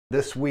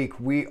This week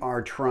we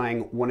are trying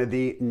one of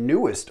the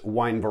newest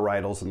wine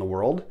varietals in the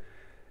world.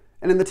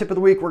 And in the tip of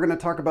the week, we're going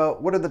to talk about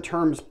what do the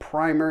terms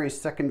primary,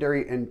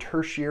 secondary, and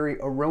tertiary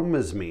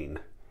aromas mean.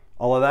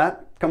 All of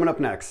that coming up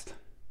next.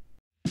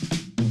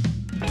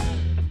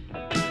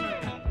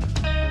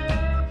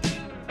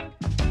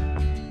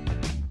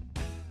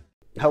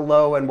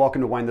 Hello and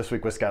welcome to Wine This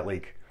Week with Scott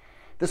Leek.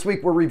 This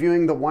week we're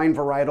reviewing the wine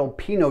varietal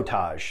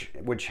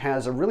Pinotage, which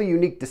has a really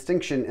unique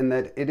distinction in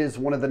that it is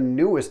one of the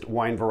newest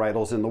wine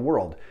varietals in the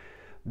world.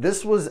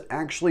 This was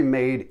actually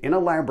made in a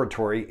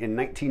laboratory in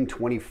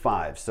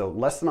 1925, so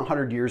less than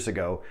 100 years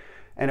ago,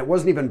 and it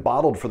wasn't even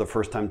bottled for the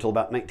first time until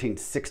about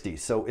 1960.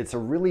 So it's a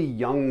really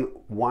young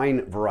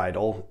wine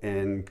varietal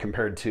and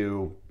compared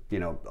to,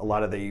 a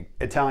lot of the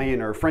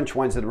Italian or French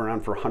wines that have been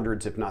around for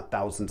hundreds, if not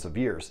thousands of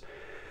years.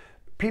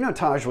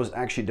 Pinotage was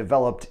actually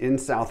developed in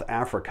South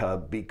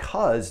Africa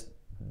because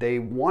they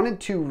wanted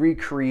to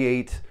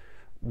recreate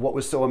what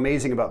was so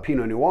amazing about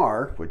Pinot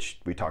Noir, which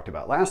we talked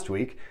about last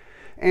week,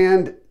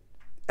 and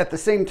at the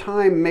same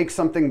time make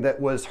something that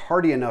was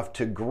hardy enough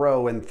to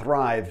grow and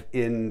thrive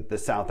in the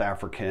South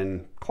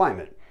African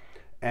climate.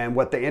 And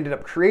what they ended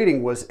up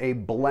creating was a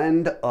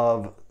blend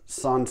of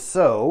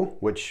Cinsault,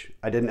 which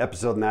I did an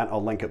episode on that,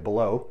 I'll link it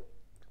below,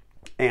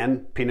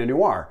 and Pinot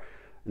Noir.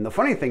 And the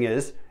funny thing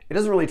is, it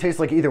doesn't really taste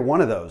like either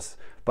one of those,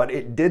 but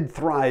it did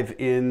thrive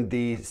in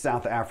the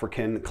South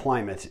African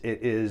climate. It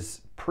is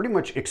pretty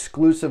much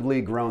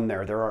exclusively grown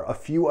there. There are a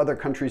few other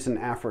countries in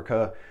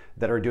Africa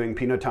that are doing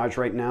Pinotage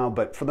right now,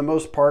 but for the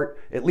most part,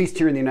 at least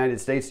here in the United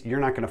States, you're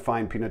not going to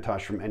find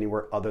Pinotage from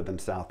anywhere other than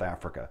South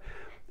Africa.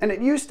 And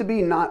it used to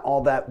be not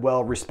all that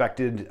well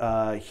respected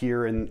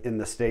here in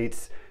the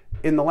States.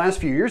 In the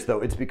last few years, though,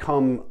 it's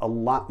become a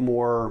lot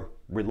more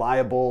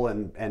reliable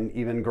and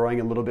even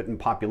growing a little bit in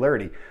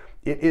popularity.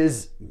 It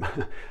is,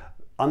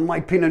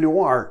 unlike Pinot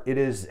Noir, it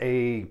is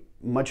a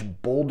much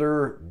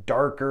bolder,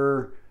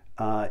 darker,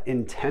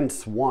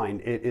 intense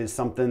wine. It is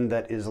something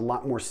that is a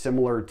lot more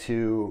similar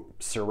to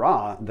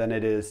Syrah than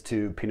it is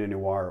to Pinot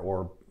Noir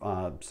or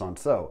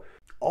Cinsault.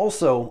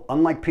 Also,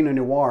 unlike Pinot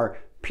Noir,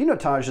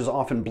 Pinotage is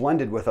often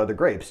blended with other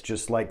grapes,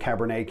 just like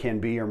Cabernet can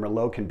be or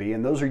Merlot can be,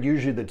 and those are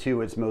usually the two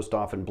it's most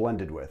often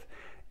blended with.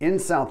 In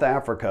South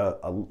Africa,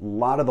 a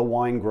lot of the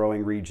wine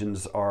growing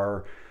regions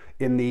are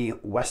in the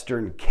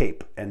Western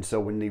Cape. And so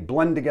when they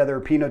blend together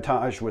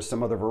Pinotage with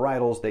some other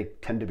varietals, they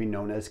tend to be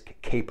known as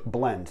Cape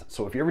blends.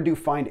 So if you ever do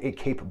find a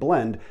Cape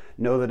blend,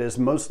 know that it is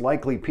most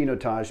likely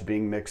Pinotage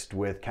being mixed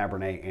with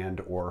Cabernet and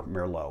or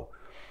Merlot.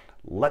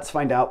 Let's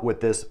find out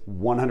what this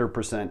 100%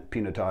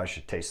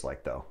 Pinotage tastes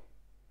like though.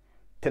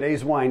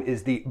 Today's wine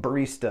is the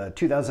Barista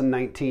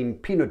 2019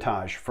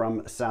 Pinotage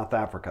from South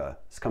Africa.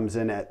 This comes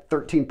in at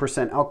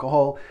 13%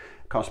 alcohol,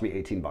 it cost me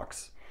 18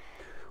 bucks.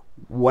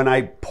 When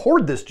I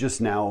poured this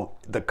just now,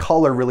 the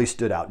color really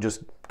stood out.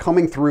 Just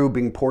coming through,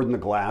 being poured in the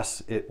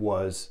glass, it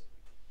was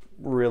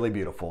really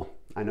beautiful.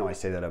 I know I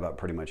say that about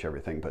pretty much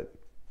everything, but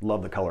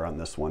love the color on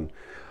this one.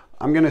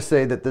 I'm gonna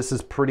say that this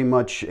is pretty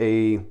much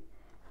I'm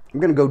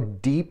gonna go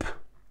deep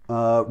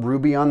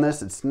ruby on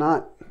this. It's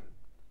not,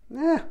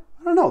 I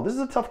don't know. This is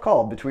a tough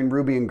call between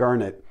ruby and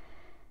garnet.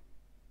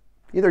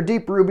 Either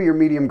deep ruby or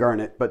medium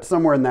garnet, but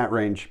somewhere in that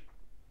range.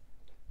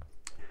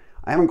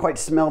 I haven't quite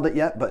smelled it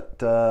yet,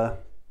 but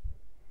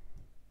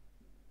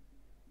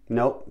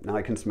nope, now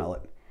I can smell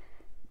it.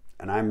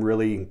 And I'm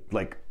really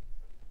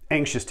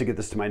anxious to get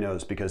this to my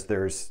nose because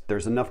there's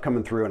enough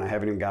coming through and I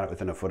haven't even got it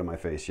within a foot of my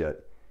face yet.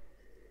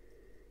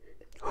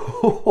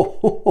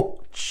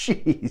 Oh,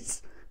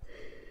 jeez.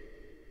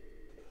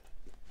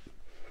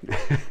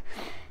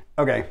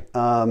 Okay.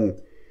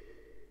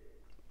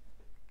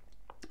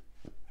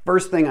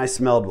 First thing I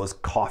smelled was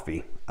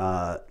coffee,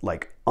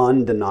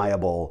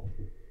 undeniable.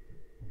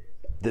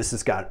 This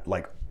has got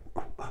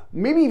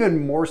maybe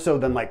even more so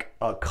than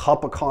a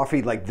cup of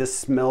coffee. This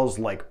smells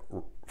like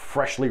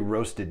freshly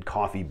roasted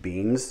coffee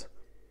beans.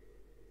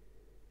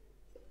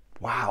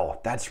 Wow,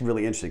 that's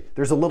really interesting.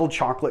 There's a little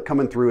chocolate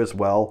coming through as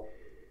well.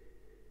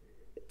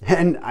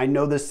 And I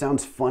know this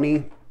sounds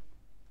funny,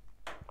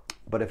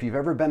 but if you've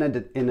ever been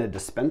in a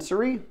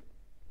dispensary,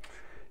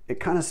 it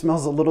kind of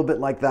smells a little bit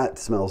like that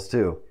smells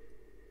too.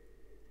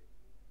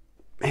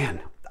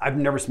 Man, I've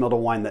never smelled a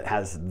wine that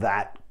has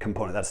that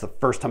component. That's the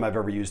first time I've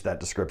ever used that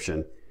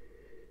description.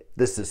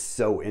 This is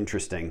so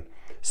interesting.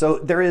 So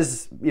there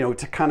is,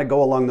 to kind of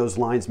go along those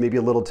lines, maybe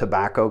a little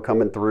tobacco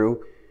coming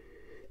through.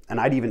 And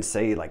I'd even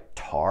say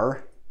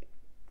tar,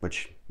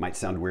 which might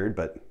sound weird,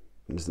 but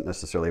isn't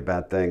necessarily a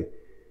bad thing.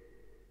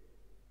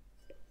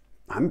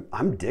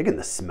 I'm digging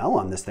the smell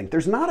on this thing.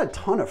 There's not a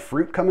ton of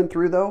fruit coming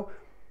through though,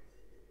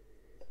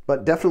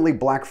 but definitely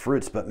black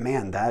fruits. But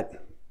man,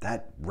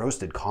 that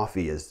roasted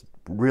coffee is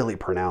really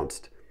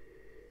pronounced.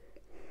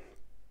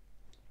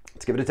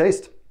 Let's give it a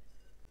taste.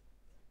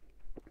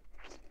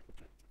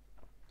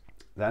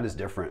 That is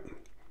different.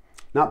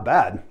 Not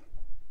bad.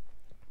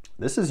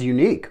 This is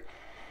unique.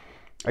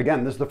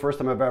 Again, this is the first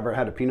time I've ever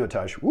had a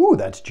Pinotage. Ooh,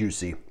 that's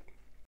juicy.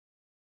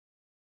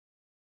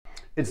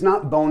 It's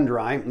not bone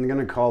dry. I'm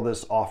gonna call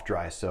this off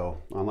dry.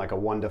 So on like a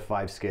 1 to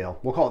 5 scale,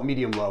 we'll call it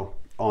medium low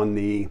on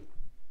the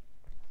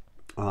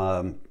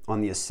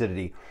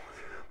acidity.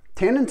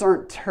 Tannins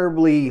aren't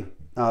terribly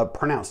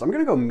pronounced. I'm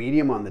gonna go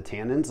medium on the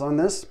tannins on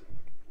this,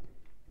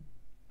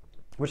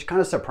 which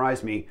kind of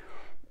surprised me.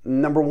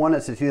 Number one,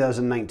 it's a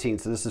 2019,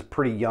 so this is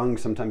pretty young.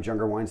 Sometimes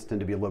younger wines tend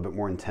to be a little bit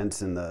more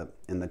intense in the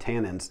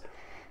tannins.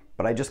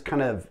 But I just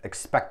kind of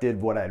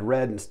expected what I'd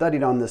read and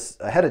studied on this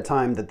ahead of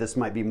time, that this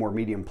might be more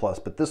medium plus,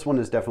 but this one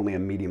is definitely a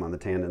medium on the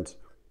tannins.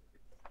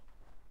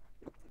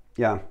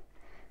 Yeah,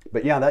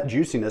 but yeah, that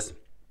juiciness,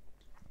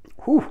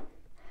 whew.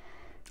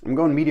 I'm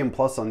going medium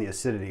plus on the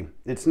acidity.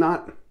 It's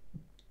not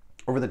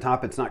over the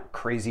top, it's not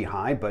crazy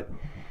high, but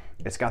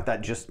it's got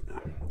that just,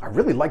 I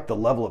really like the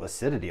level of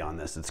acidity on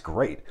this. It's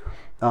great.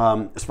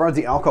 As far as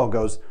the alcohol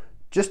goes,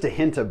 just a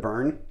hint of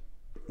burn,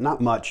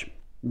 not much.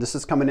 This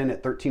is coming in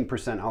at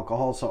 13%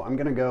 alcohol, so I'm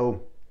gonna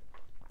go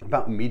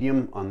about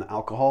medium on the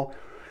alcohol.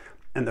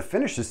 And the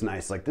finish is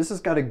nice. Like, this has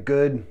got a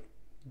good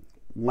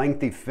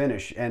lengthy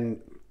finish.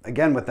 And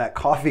again, with that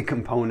coffee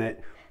component,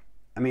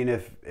 I mean,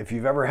 if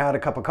you've ever had a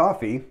cup of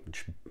coffee,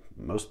 which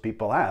most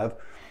people have,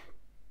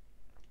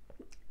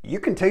 you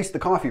can taste the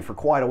coffee for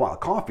quite a while.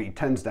 Coffee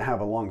tends to have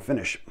a long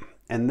finish.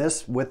 And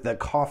this, with the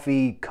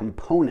coffee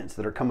components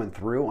that are coming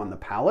through on the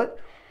palate,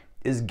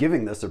 is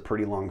giving this a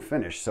pretty long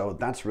finish. So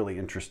that's really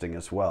interesting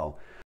as well.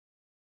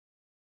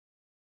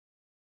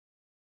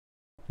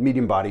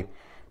 Medium body,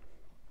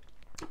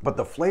 but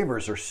the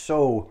flavors are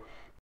so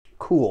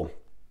cool.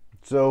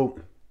 So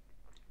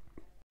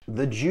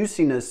the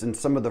juiciness in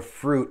some of the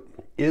fruit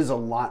is a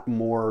lot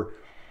more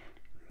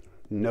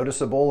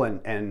noticeable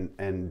and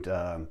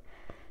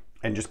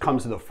just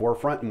comes to the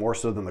forefront more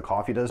so than the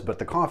coffee does, but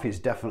the coffee is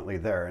definitely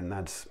there, and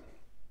that's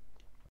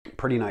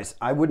pretty nice.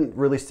 I wouldn't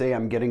really say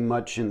I'm getting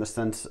much in the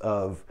sense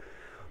of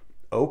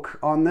oak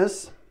on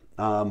this,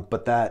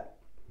 but that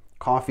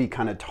coffee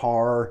kind of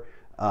tar,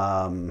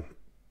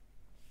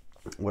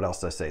 what else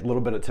did I say? A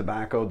little bit of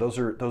tobacco, those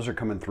are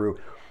coming through.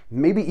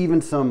 Maybe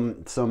even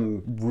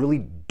some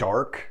really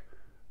dark,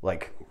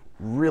 like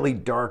really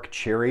dark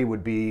cherry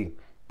would be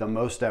the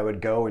most I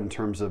would go in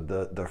terms of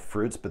the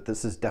fruits, but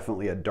this is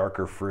definitely a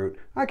darker fruit.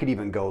 I could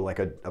even go like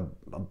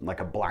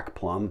a black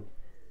plum.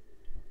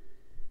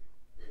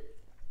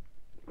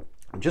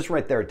 Just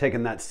right there,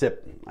 taking that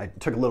sip, I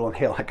took a little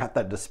inhale, I got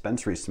that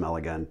dispensary smell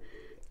again.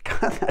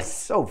 God, that's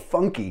so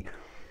funky.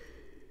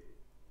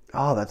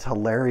 Oh, that's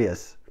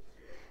hilarious.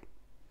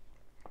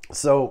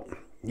 So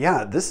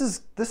yeah, this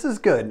is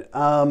good.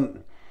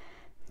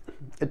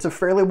 It's a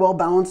fairly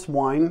well-balanced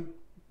wine,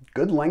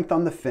 good length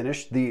on the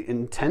finish. The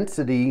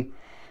intensity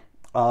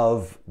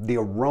of the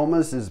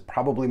aromas is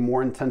probably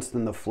more intense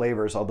than the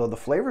flavors, although the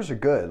flavors are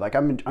good. Like,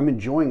 I'm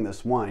enjoying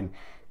this wine.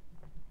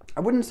 I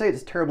wouldn't say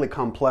it's terribly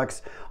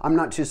complex. I'm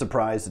not too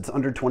surprised. It's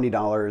under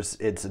 $20.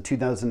 It's a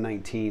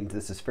 2019.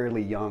 This is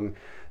fairly young.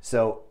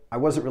 So I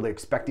wasn't really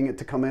expecting it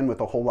to come in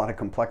with a whole lot of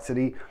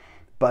complexity,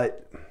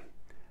 but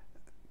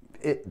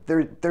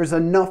there's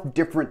enough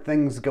different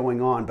things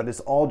going on, but it's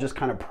all just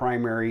kind of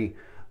primary,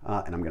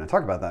 and I'm gonna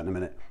talk about that in a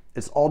minute.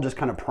 It's all just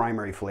kind of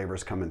primary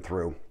flavors coming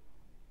through.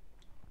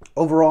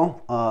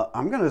 Overall,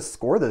 I'm gonna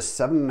score this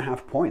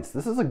 7.5 points.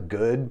 This is a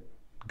good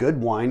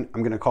wine.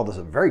 I'm gonna call this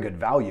a very good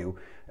value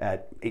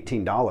at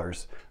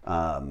 $18.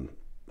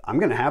 I'm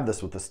gonna have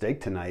this with the steak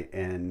tonight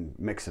and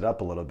mix it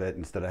up a little bit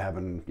instead of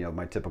having, you know,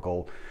 my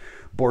typical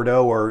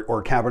Bordeaux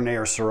or Cabernet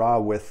or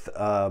Syrah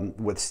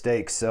with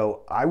steak.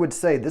 So I would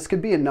say this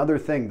could be another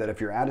thing that if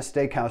you're at a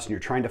steakhouse and you're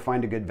trying to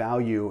find a good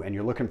value and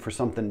you're looking for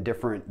something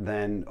different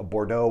than a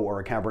Bordeaux or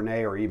a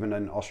Cabernet or even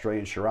an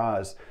Australian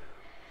Shiraz,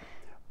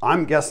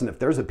 I'm guessing if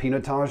there's a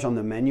Pinotage on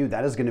the menu,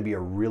 that is going to be a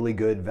really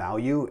good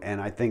value, and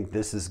I think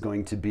this is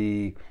going to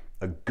be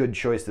a good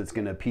choice that's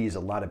going to appease a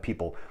lot of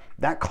people.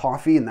 That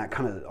coffee and that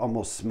kind of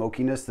almost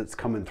smokiness that's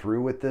coming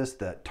through with this,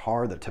 that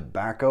tar, the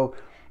tobacco,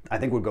 I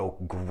think would go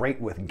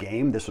great with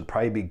game. This would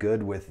probably be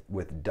good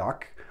with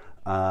duck.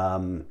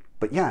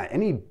 But yeah,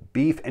 any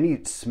beef,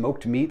 any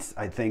smoked meats,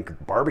 I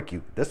think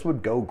barbecue, this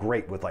would go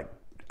great with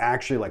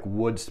actually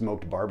wood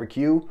smoked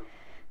barbecue.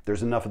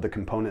 There's enough of the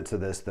components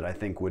of this that I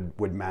think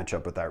would match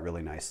up with that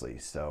really nicely.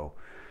 So,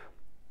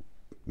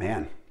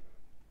 man,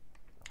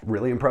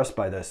 really impressed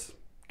by this.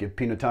 Give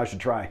Pinotage a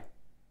try.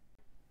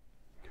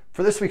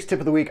 For this week's tip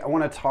of the week, I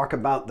want to talk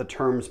about the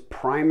terms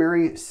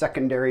primary,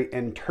 secondary,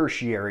 and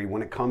tertiary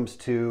when it comes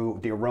to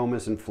the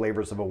aromas and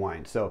flavors of a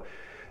wine. So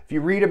if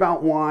you read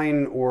about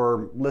wine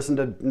or listen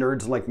to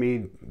nerds like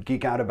me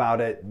geek out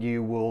about it,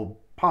 you will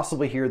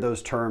possibly hear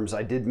those terms.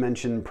 I did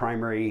mention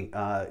primary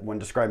when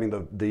describing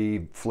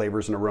the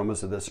flavors and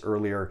aromas of this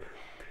earlier.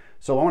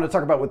 So I want to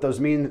talk about what those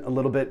mean a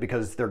little bit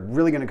because they're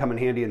really going to come in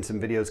handy in some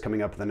videos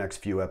coming up in the next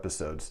few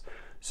episodes.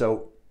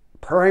 So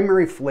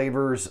primary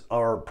flavors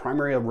or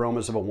primary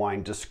aromas of a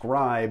wine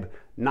describe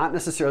not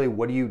necessarily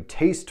what do you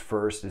taste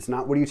first. It's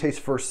not what do you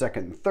taste first,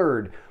 second, and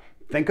third.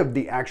 Think of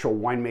the actual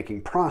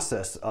winemaking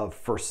process of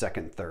first,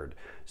 second, third.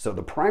 So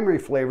the primary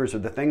flavors are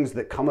the things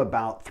that come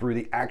about through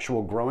the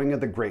actual growing of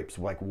the grapes,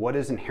 like what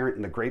is inherent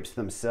in the grapes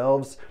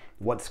themselves,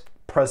 what's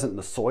present in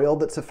the soil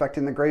that's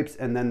affecting the grapes,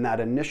 and then that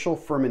initial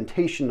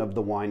fermentation of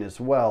the wine as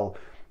well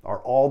are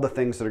all the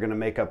things that are going to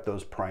make up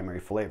those primary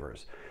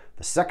flavors.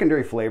 The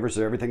secondary flavors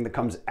are everything that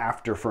comes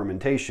after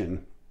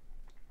fermentation,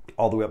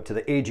 all the way up to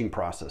the aging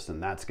process,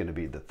 and that's going to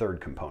be the third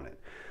component.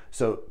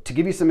 So to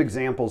give you some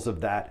examples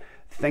of that,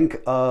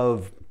 think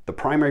of the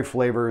primary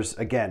flavors,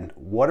 again,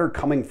 what are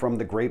coming from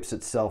the grapes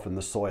itself and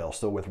the soil.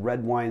 So with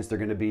red wines, they're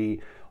going to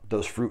be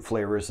those fruit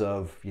flavors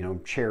of,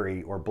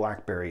 cherry or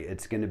blackberry.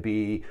 It's going to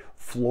be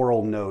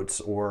floral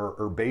notes or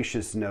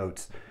herbaceous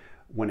notes.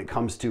 When it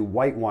comes to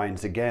white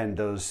wines, again,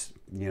 those,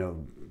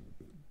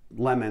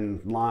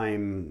 lemon,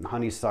 lime,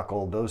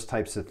 honeysuckle, those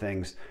types of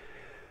things.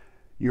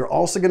 You're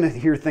also going to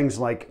hear things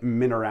like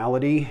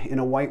minerality in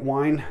a white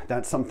wine.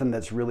 That's something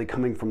that's really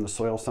coming from the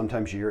soil.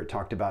 Sometimes you hear it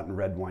talked about in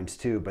red wines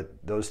too, but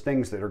those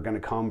things that are going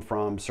to come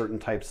from certain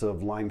types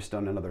of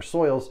limestone and other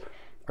soils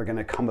are going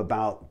to come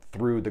about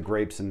through the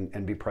grapes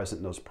and be present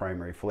in those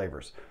primary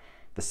flavors.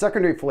 The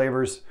secondary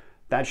flavors,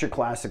 that's your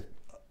classic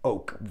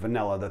oak,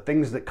 vanilla, the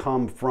things that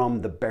come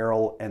from the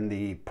barrel and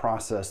the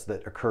process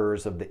that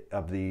occurs of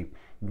the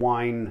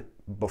wine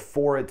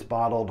before it's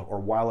bottled or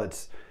while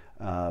it's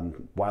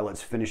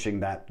finishing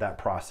that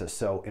process.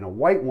 So in a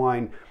white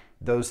wine,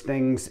 those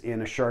things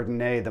in a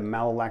Chardonnay, the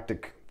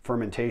malolactic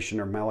fermentation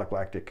or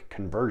malolactic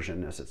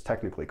conversion, as it's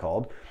technically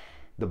called,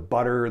 the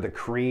butter, the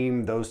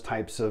cream, those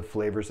types of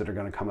flavors that are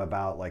going to come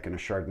about like in a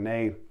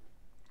Chardonnay.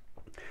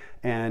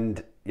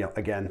 And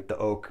again, the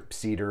oak,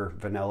 cedar,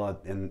 vanilla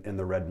in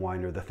the red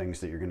wine are the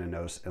things that you're going to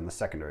notice in the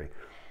secondary.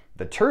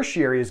 The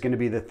tertiary is going to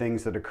be the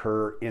things that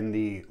occur in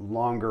the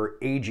longer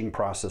aging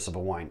process of a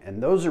wine.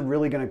 And those are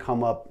really going to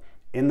come up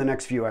in the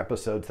next few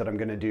episodes that I'm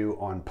going to do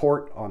on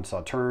port, on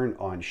Sauterne,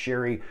 on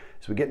sherry.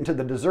 As we get into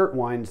the dessert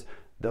wines,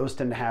 those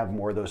tend to have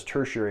more of those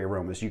tertiary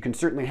aromas. You can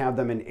certainly have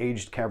them in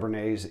aged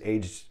Cabernets,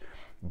 aged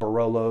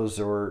Barolos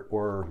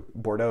or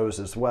Bordeaux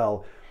as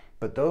well.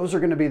 But those are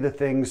going to be the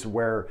things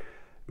where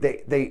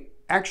they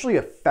actually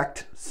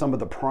affect some of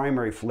the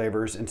primary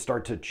flavors and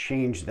start to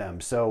change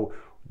them. So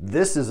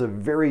this is a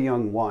very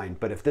young wine,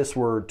 but if this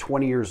were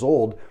 20 years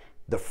old,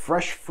 the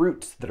fresh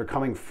fruits that are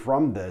coming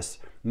from this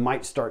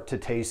might start to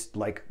taste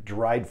like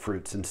dried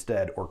fruits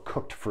instead, or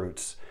cooked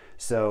fruits.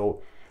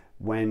 So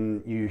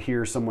when you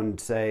hear someone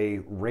say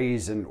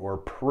raisin or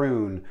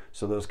prune,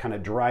 so those kind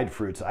of dried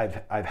fruits,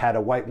 I've had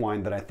a white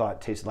wine that I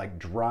thought tasted like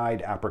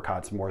dried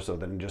apricots more so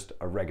than just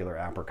a regular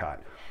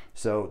apricot.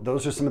 So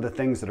those are some of the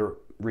things that are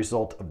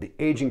result of the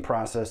aging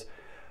process.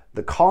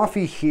 The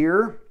coffee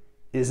here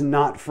is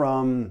not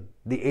from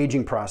the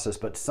aging process,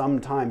 but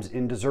sometimes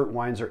in dessert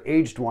wines or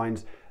aged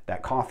wines,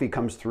 that coffee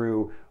comes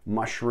through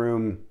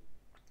mushroom,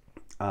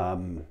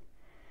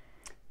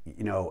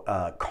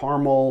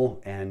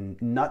 caramel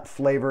and nut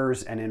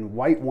flavors. And in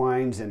white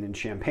wines and in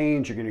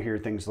champagnes, you're going to hear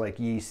things like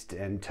yeast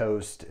and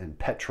toast and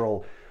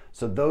petrol.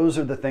 So those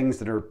are the things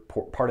that are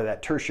part of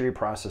that tertiary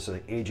process or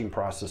the aging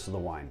process of the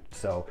wine.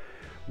 So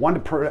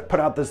wanted to put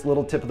out this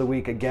little tip of the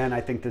week. Again,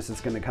 I think this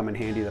is going to come in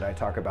handy that I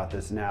talk about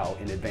this now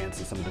in advance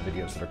of some of the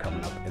videos that are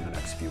coming up in the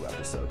next few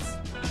episodes.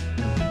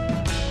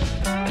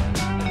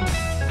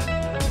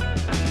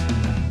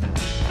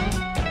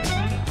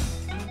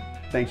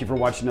 Thank you for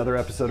watching another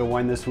episode of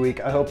Wine This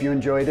Week. I hope you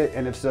enjoyed it,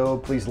 and if so,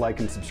 please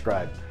like and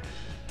subscribe.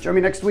 Join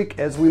me next week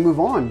as we move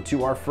on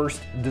to our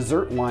first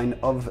dessert wine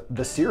of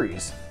the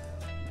series.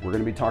 We're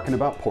going to be talking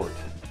about port.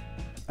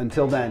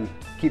 Until then,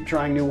 keep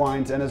trying new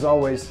wines, and as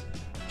always,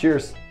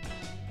 cheers.